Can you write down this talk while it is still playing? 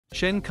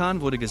Shaheen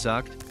Khan wurde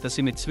gesagt, dass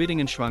sie mit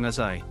Zwillingen schwanger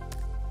sei.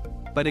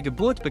 Bei der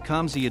Geburt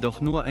bekam sie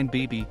jedoch nur ein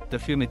Baby,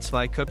 dafür mit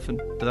 2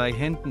 Köpfen, 3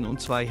 Händen und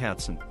 2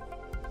 Herzen.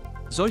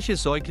 Solche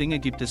Säuglinge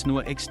gibt es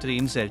nur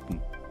extrem selten.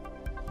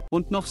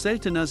 Und noch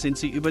seltener sind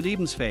sie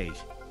überlebensfähig.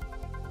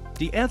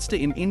 Die Ärzte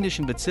im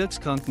indischen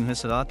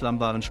Bezirkskrankenhaus Latram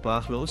waren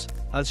sprachlos,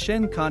 als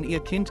Shaheen Khan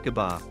ihr Kind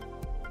gebar.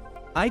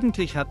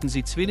 Eigentlich hatten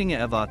sie Zwillinge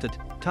erwartet,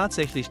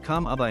 tatsächlich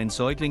kam aber ein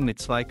Säugling mit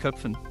 2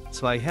 Köpfen,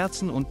 2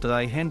 Herzen und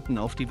 3 Händen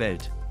auf die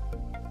Welt.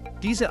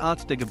 Diese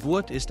Art der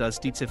Geburt ist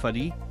als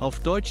Dizephalie, auf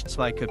Deutsch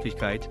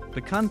Zweiköpfigkeit,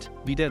 bekannt,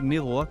 wie The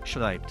Mirror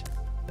schreibt.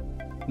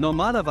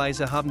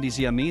 Normalerweise haben die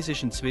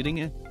Siamesischen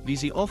Zwillinge, wie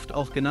sie oft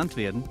auch genannt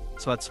werden,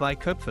 zwar 2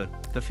 Köpfe,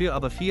 dafür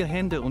aber 4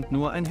 Hände und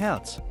nur ein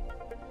Herz.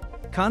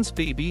 Khans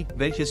Baby,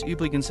 welches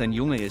übrigens ein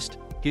Junge ist,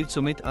 gilt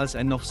somit als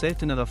ein noch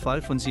seltenerer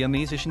Fall von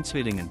Siamesischen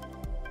Zwillingen.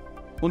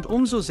 Und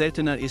umso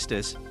seltener ist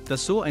es,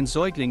 dass so ein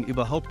Säugling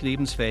überhaupt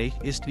lebensfähig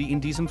ist wie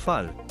in diesem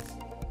Fall.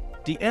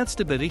 Die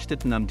Ärzte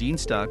berichteten am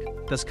Dienstag,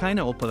 dass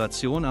keine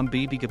Operation am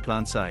Baby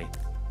geplant sei.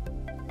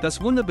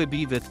 Das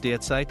Wunderbaby wird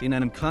derzeit in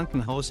einem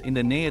Krankenhaus in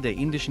der Nähe der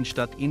indischen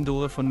Stadt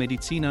Indore von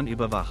Medizinern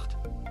überwacht.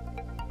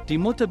 Die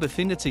Mutter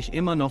befindet sich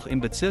immer noch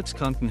im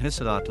Bezirkskrankenhaus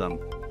Latram.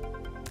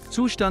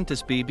 Zustand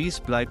des Babys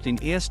bleibt in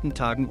ersten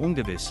Tagen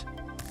ungewiss.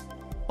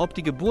 Ob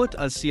die Geburt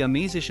als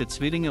siamesische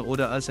Zwillinge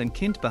oder als ein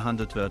Kind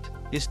behandelt wird,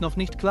 ist noch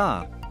nicht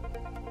klar.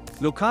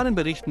 Lokalen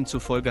Berichten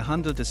zufolge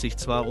handelt es sich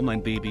zwar um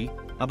ein Baby,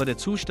 aber der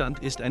Zustand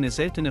ist eine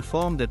seltene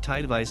Form der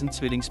teilweisen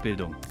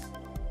Zwillingsbildung.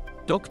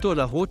 Dr.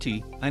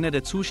 Lahoti, einer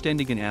der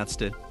zuständigen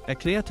Ärzte,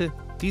 erklärte,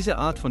 diese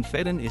Art von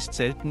Fällen ist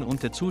selten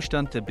und der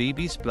Zustand der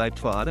Babys bleibt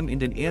vor allem in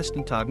den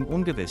ersten Tagen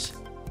ungewiss.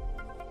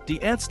 Die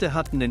Ärzte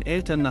hatten den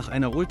Eltern nach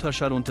einer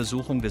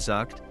Ultraschalluntersuchung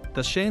gesagt,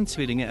 dass Shaheen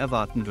Zwillinge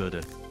erwarten würde.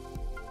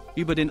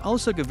 Über den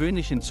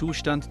außergewöhnlichen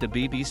Zustand der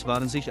Babys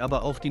waren sich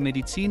aber auch die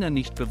Mediziner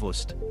nicht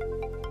bewusst.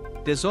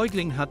 Der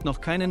Säugling hat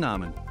noch keinen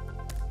Namen.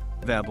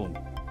 Werbung.